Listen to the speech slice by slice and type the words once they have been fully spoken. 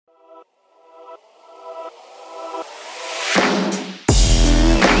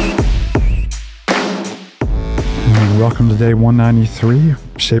Welcome to day 193,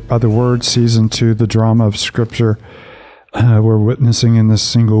 Shaped by the Word, Season 2, the drama of Scripture. We're witnessing in this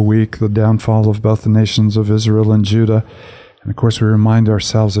single week the downfall of both the nations of Israel and Judah. And of course, we remind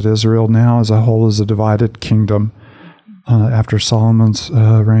ourselves that Israel now as a whole is a divided kingdom. After Solomon's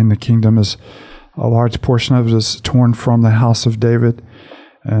reign, the kingdom is, a large portion of it is torn from the house of David.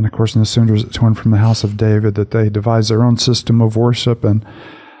 And of course, no sooner is it torn from the house of David that they devise their own system of worship and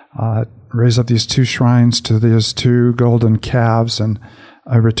raise up these two shrines to these two golden calves, and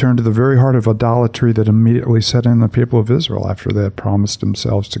return to the very heart of idolatry that immediately set in the people of Israel after they had promised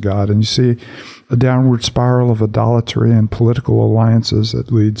themselves to God. And you see a downward spiral of idolatry and political alliances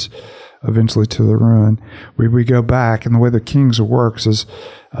that leads eventually to the ruin. We go back, and the way the Kings works is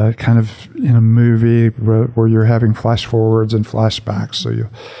kind of in a movie where you're having flash forwards and flashbacks. So you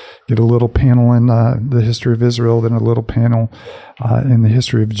get a little panel in the history of Israel, then a little panel in the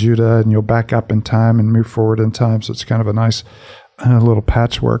history of Judah, and you'll back up in time and move forward in time. So it's kind of a nice little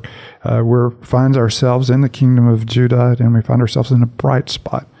patchwork. We find ourselves in the kingdom of Judah, and we find ourselves in a bright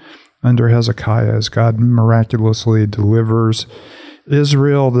spot under Hezekiah as God miraculously delivers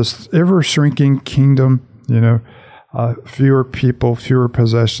Israel, this ever-shrinking kingdom, fewer people, fewer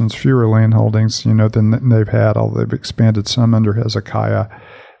possessions, fewer land holdings, than they've had, although they've expanded some under Hezekiah.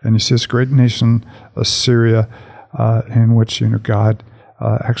 And you see this great nation, Assyria, in which, God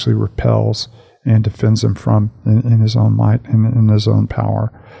actually repels and defends them from in his own might and in his own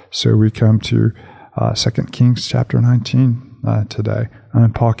power. So we come to 2 Kings chapter 19 today.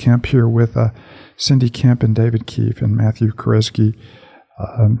 I'm Paul Kemp here with Cindy Kemp and David Keefe and Matthew Koreski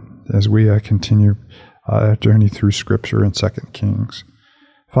as we continue our journey through Scripture in 2 Kings.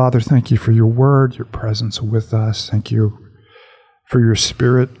 Father, thank you for your word, your presence with us. Thank you for your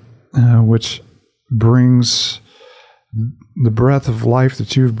Spirit, which brings the breath of life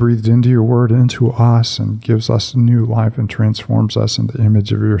that you've breathed into your word into us and gives us new life and transforms us into the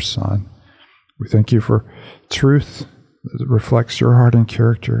image of your Son. We thank you for truth that reflects your heart and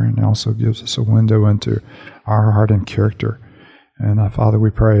character and also gives us a window into our heart and character. And Father,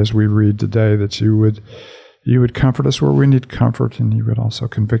 we pray as we read today that you would comfort us where we need comfort, and you would also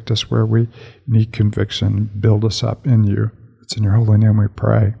convict us where we need conviction, build us up in you. It's in your holy name we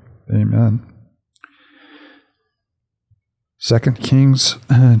pray. Amen. 2 Kings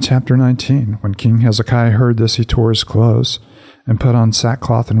chapter 19. When King Hezekiah heard this, he tore his clothes and put on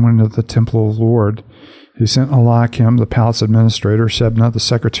sackcloth and went into the temple of the Lord. He sent Eliakim, the palace administrator, Shebna, the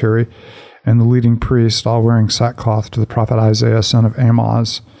secretary, and the leading priest, all wearing sackcloth, to the prophet Isaiah, son of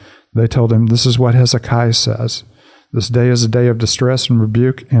Amoz. They told him, "This is what Hezekiah says. This day is a day of distress and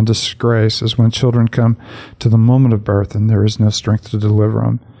rebuke and disgrace, as when children come to the moment of birth, and there is no strength to deliver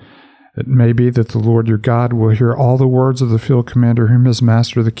them. It may be that the Lord your God will hear all the words of the field commander whom his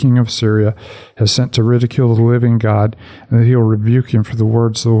master, the king of Syria, has sent to ridicule the living God, and that he will rebuke him for the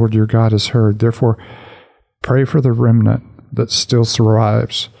words the Lord your God has heard. Therefore, pray for the remnant that still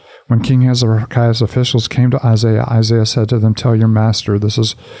survives." When King Hezekiah's officials came to Isaiah, Isaiah said to them, "Tell your master, this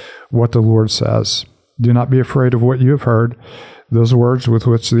is what the Lord says. Do not be afraid of what you have heard, those words with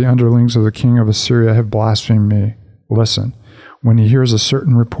which the underlings of the king of Assyria have blasphemed me. Listen, when he hears a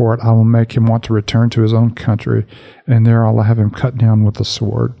certain report, I will make him want to return to his own country, and there I will have him cut down with the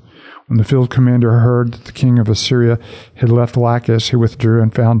sword." When the field commander heard that the king of Assyria had left Lachish, he withdrew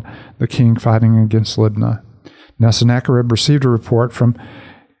and found the king fighting against Libnah. Now Sennacherib received a report from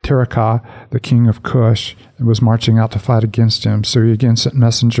Terakah, the king of Cush, and was marching out to fight against him. So he again sent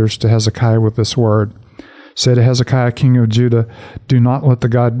messengers to Hezekiah with this word. "Say to Hezekiah, king of Judah, do not let the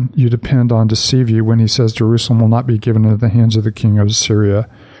God you depend on deceive you when he says Jerusalem will not be given into the hands of the king of Assyria.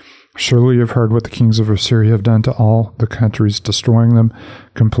 Surely you have heard what the kings of Assyria have done to all the countries, destroying them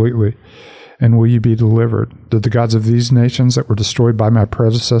completely. And will you be delivered? Did the gods of these nations that were destroyed by my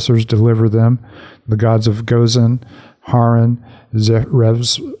predecessors deliver them? The gods of Gozan, Haran,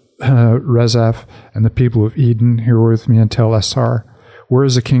 Rezeph, and the people of Eden who were with me until Assar? Where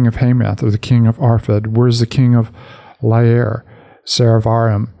is the king of Hamath, or the king of Arphad? Where is the king of Lair,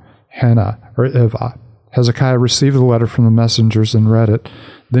 Saravarim, Hena, or Ivah?" Hezekiah received the letter from the messengers and read it.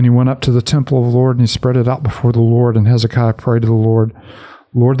 Then he went up to the temple of the Lord, and he spread it out before the Lord. And Hezekiah prayed to the Lord,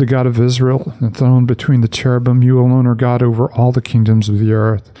 "Lord, the God of Israel, enthroned between the cherubim, you alone are God over all the kingdoms of the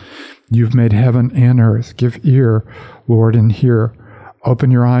earth. You've made heaven and earth. Give ear, Lord, and hear.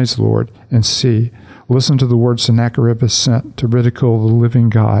 Open your eyes, Lord, and see. Listen to the words Sennacherib has sent to ridicule the living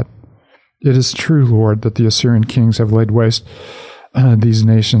God. It is true, Lord, that the Assyrian kings have laid waste these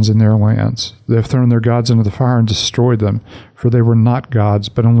nations and their lands. They have thrown their gods into the fire and destroyed them, for they were not gods,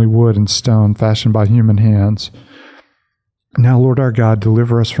 but only wood and stone fashioned by human hands. Now, Lord our God,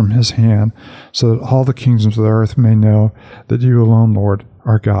 deliver us from his hand, so that all the kingdoms of the earth may know that you alone, Lord,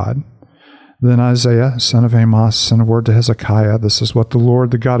 are God. Then Isaiah, son of Amos, sent a word to Hezekiah. This is what the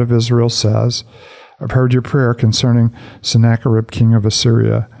Lord, the God of Israel, says. I've heard your prayer concerning Sennacherib, king of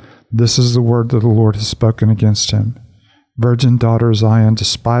Assyria. This is the word that the Lord has spoken against him. Virgin daughter Zion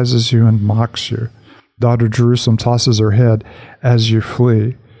despises you and mocks you. Daughter Jerusalem tosses her head as you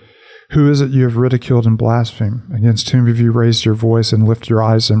flee. Who is it you have ridiculed and blasphemed? Against whom have you raised your voice and lifted your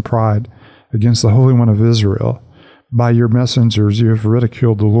eyes in pride? Against the Holy One of Israel. By your messengers you have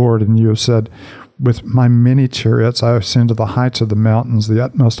ridiculed the Lord, and you have said, with my many chariots I have seen to the heights of the mountains, the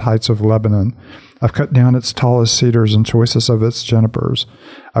utmost heights of Lebanon. I've cut down its tallest cedars and choicest of its junipers.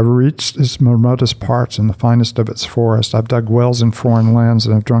 I've reached its remotest parts and the finest of its forest. I've dug wells in foreign lands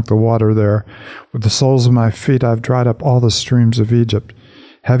and have drunk the water there. With the soles of my feet I've dried up all the streams of Egypt.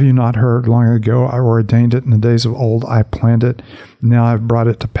 Have you not heard? Long ago I ordained it, in the days of old I planned it. Now I've brought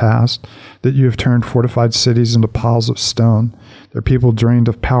it to pass, that you have turned fortified cities into piles of stone. Their people drained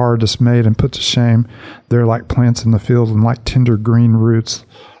of power, dismayed, and put to shame. They're like plants in the field, and like tender green roots,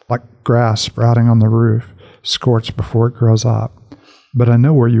 like grass sprouting on the roof, scorched before it grows up. But I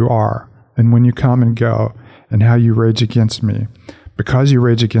know where you are, and when you come and go, and how you rage against me. Because you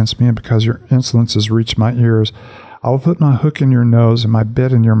rage against me, and because your insolence has reached my ears, I will put my hook in your nose and my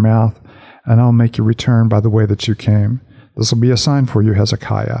bit in your mouth, and I'll make you return by the way that you came. This will be a sign for you,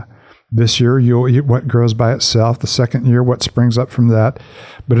 Hezekiah. This year you'll eat what grows by itself, the second year what springs up from that.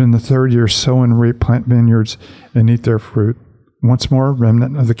 But in the third year sow and reap, plant vineyards, and eat their fruit. Once more a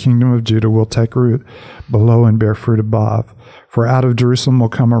remnant of the kingdom of Judah will take root below and bear fruit above. For out of Jerusalem will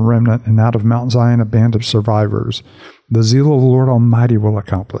come a remnant, and out of Mount Zion a band of survivors. The zeal of the Lord Almighty will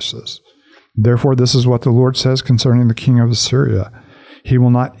accomplish this. Therefore, this is what the Lord says concerning the king of Assyria. He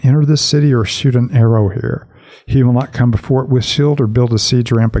will not enter this city or shoot an arrow here. He will not come before it with shield or build a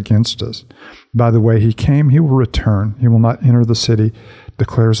siege ramp against us. By the way he came, he will return. He will not enter the city,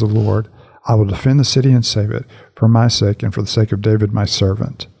 declares the Lord. I will defend the city and save it, for my sake and for the sake of David my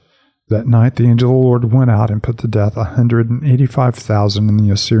servant. That night the angel of the Lord went out and put to death 185,000 in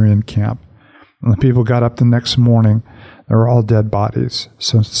the Assyrian camp. When the people got up the next morning, they were all dead bodies.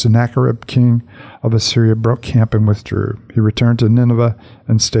 So Sennacherib, king of Assyria, broke camp and withdrew. He returned to Nineveh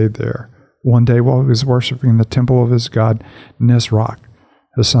and stayed there. One day while he was worshiping the temple of his god Nisroch,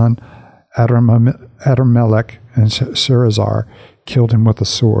 his son Adrammelech and Sharezer killed him with a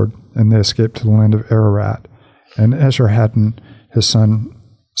sword, and they escaped to the land of Ararat. And Esarhaddon, his son,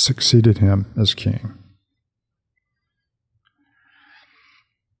 succeeded him as king.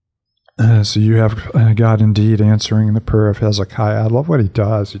 So you have God indeed answering the prayer of Hezekiah. I love what he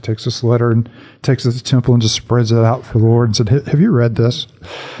does. He takes this letter and takes it to the temple and just spreads it out for the Lord and said, have you read this?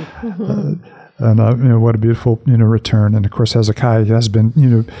 What a beautiful, return. And of course, Hezekiah has been,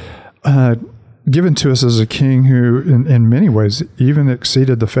 given to us as a king who, in many ways, even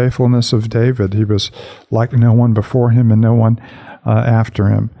exceeded the faithfulness of David. He was like no one before him and no one after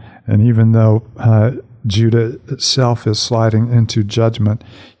him. And even though Judah itself is sliding into judgment,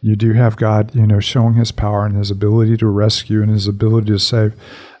 you do have God, showing his power and his ability to rescue and his ability to save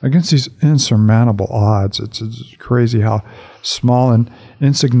against these insurmountable odds. It's crazy how small and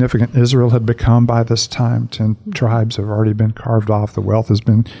insignificant Israel had become by this time. 10 tribes have already been carved off. The wealth has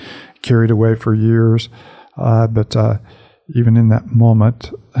been carried away for years. But even in that moment,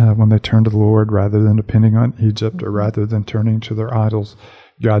 when they turn to the Lord, rather than depending on Egypt or rather than turning to their idols,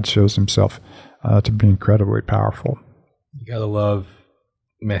 God shows himself to be incredibly powerful. You gotta love,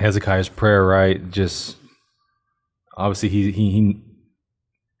 Hezekiah's prayer, right? Just obviously he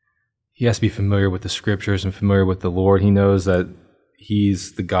has to be familiar with the scriptures and familiar with the Lord. He knows that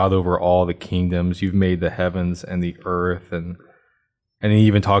he's the God over all the kingdoms. You've made the heavens and the earth, and he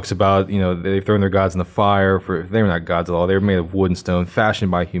even talks about, they've thrown their gods in the fire. For they were not gods at all; they were made of wood and stone,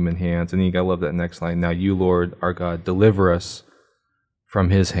 fashioned by human hands. And then you gotta love that next line. Now, you, Lord, our God, deliver us from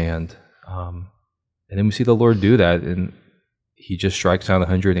his hand. And then we see the Lord do that, and he just strikes down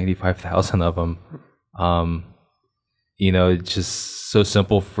 185,000 of them. It's just so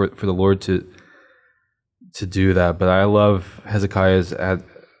simple for the Lord to do that. But I love Hezekiah's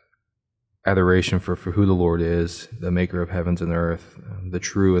adoration for who the Lord is, the maker of heavens and earth, the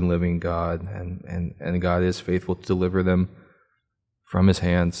true and living God, and God is faithful to deliver them from his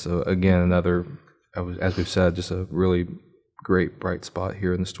hands. So again, another, as we've said, just a really great bright spot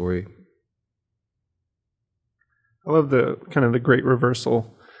here in the story. I love the kind of the great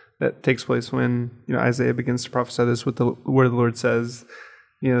reversal that takes place when Isaiah begins to prophesy this, with the word of the Lord says,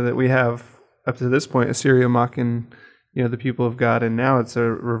 that we have up to this point Assyria mocking you know, the people of God. And now it's a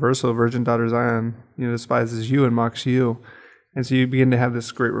reversal. Virgin daughter Zion, you know, despises you and mocks you. And so you begin to have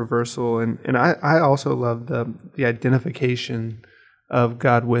this great reversal. And I also love the identification of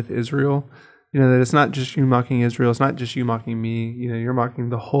God with Israel. That it's not just you mocking Israel. It's not just you mocking me. You're mocking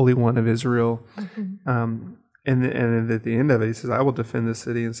the Holy One of Israel. And at the end of it, he says, I will defend this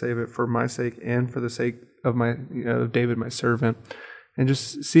city and save it for my sake and for the sake of my of David, my servant. And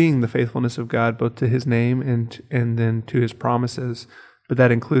just seeing the faithfulness of God, both to his name and then to his promises, but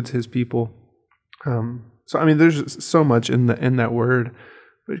that includes his people. So, I mean, there's so much in that word.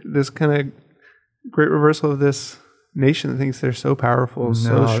 But this kind of great reversal of this nation that thinks they're so powerful,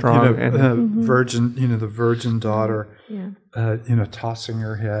 so strong. Virgin, the virgin daughter, tossing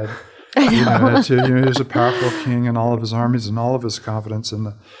her head. He's a powerful king and all of his armies and all of his confidence in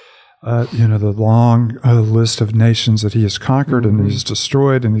the long list of nations that he has conquered and he's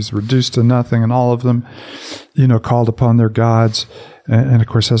destroyed and he's reduced to nothing, and all of them, called upon their gods. And of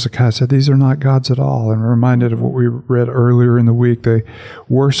course, Hezekiah said, these are not gods at all. And we're reminded of what we read earlier in the week. They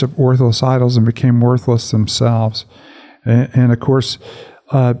worshiped worthless idols and became worthless themselves. And of course,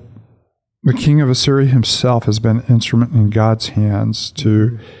 the king of Assyria himself has been an instrument in God's hands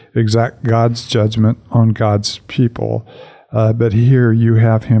to exact God's judgment on God's people. But here you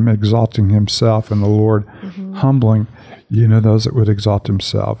have him exalting himself and the Lord humbling, those that would exalt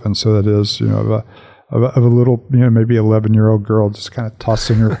himself. And so that is, of a little, maybe 11-year-old girl just kind of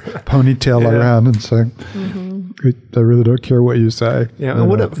tossing her ponytail around and saying, I really don't care what you say. Yeah, and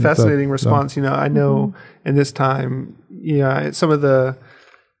what a fascinating response. I know in this time, some of the,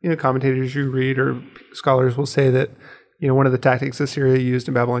 commentators you read or scholars will say that, one of the tactics Assyria used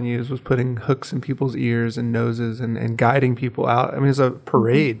and Babylon used was putting hooks in people's ears and noses and guiding people out. I mean, it's a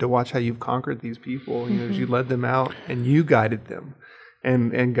parade to watch how you've conquered these people. As you led them out and you guided them.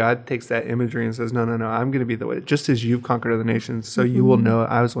 And God takes that imagery and says, no, I'm going to be the way. Just as you've conquered other nations, so you will know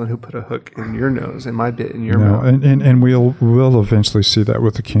I was the one who put a hook in your nose and my bit in your mouth. And we'll eventually see that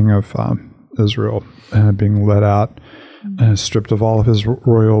with the king of Israel being led out, stripped of all of his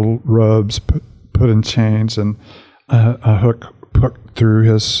royal robes, put in chains, and a hook put through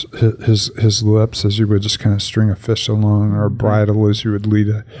his lips as you would just kind of string a fish along, or a bridle as you would lead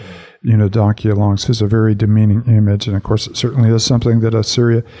a donkey along. So it's a very demeaning image. And of course, it certainly is something that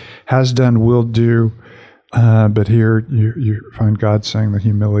Assyria has done, will do. But here you find God saying, the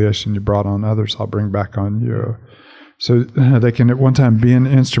humiliation you brought on others, I'll bring back on you. So they can at one time be an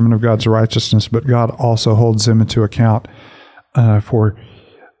instrument of God's righteousness, but God also holds them into account for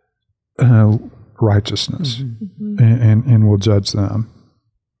righteousness and will judge them.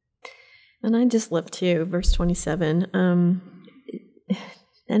 And I just love too, verse 27, none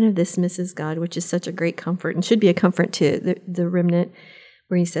of this misses God, which is such a great comfort and should be a comfort to the remnant,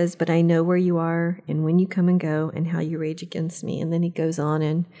 where he says, but I know where you are and when you come and go and how you rage against me. And then he goes on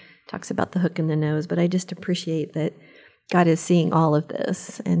and talks about the hook in the nose. But I just appreciate that God is seeing all of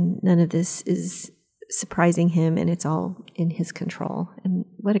this, and none of this is surprising him, and it's all in his control. And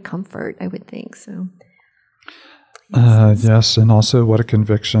what a comfort, I would think. So. Yes, and also what a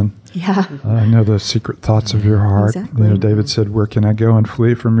conviction. Yeah. I know the secret thoughts of your heart. Exactly. David said, where can I go and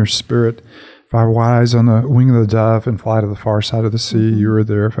flee from your spirit? If I rise on the wing of the dove and fly to the far side of the sea, you are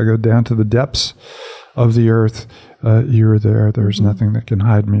there. If I go down to the depths of the earth, you are there. There's nothing that can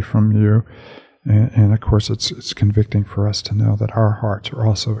hide me from you. And of course, it's convicting for us to know that our hearts are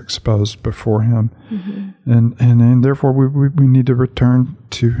also exposed before him. And therefore, we need to return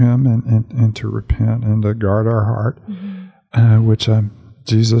to him and to repent and to guard our heart, which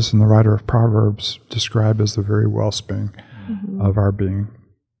Jesus and the writer of Proverbs describe as the very wellspring of our being.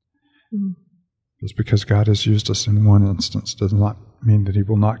 Just because God has used us in one instance does not mean that he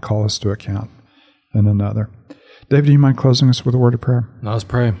will not call us to account in another. David, do you mind closing us with a word of prayer? Now let's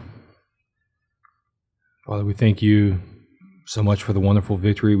pray. Father, we thank you so much for the wonderful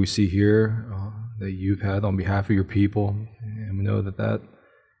victory we see here that you've had on behalf of your people. And we know that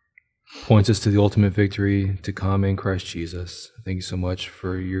points us to the ultimate victory to come in Christ Jesus. Thank you so much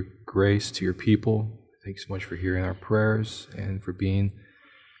for your grace to your people. Thank you so much for hearing our prayers and for being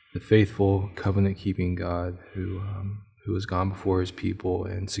the faithful, covenant-keeping God who has gone before his people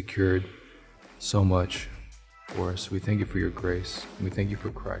and secured so much for us. We thank you for your grace. And we thank you for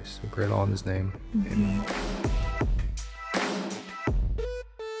Christ. We pray it all in his name. Amen.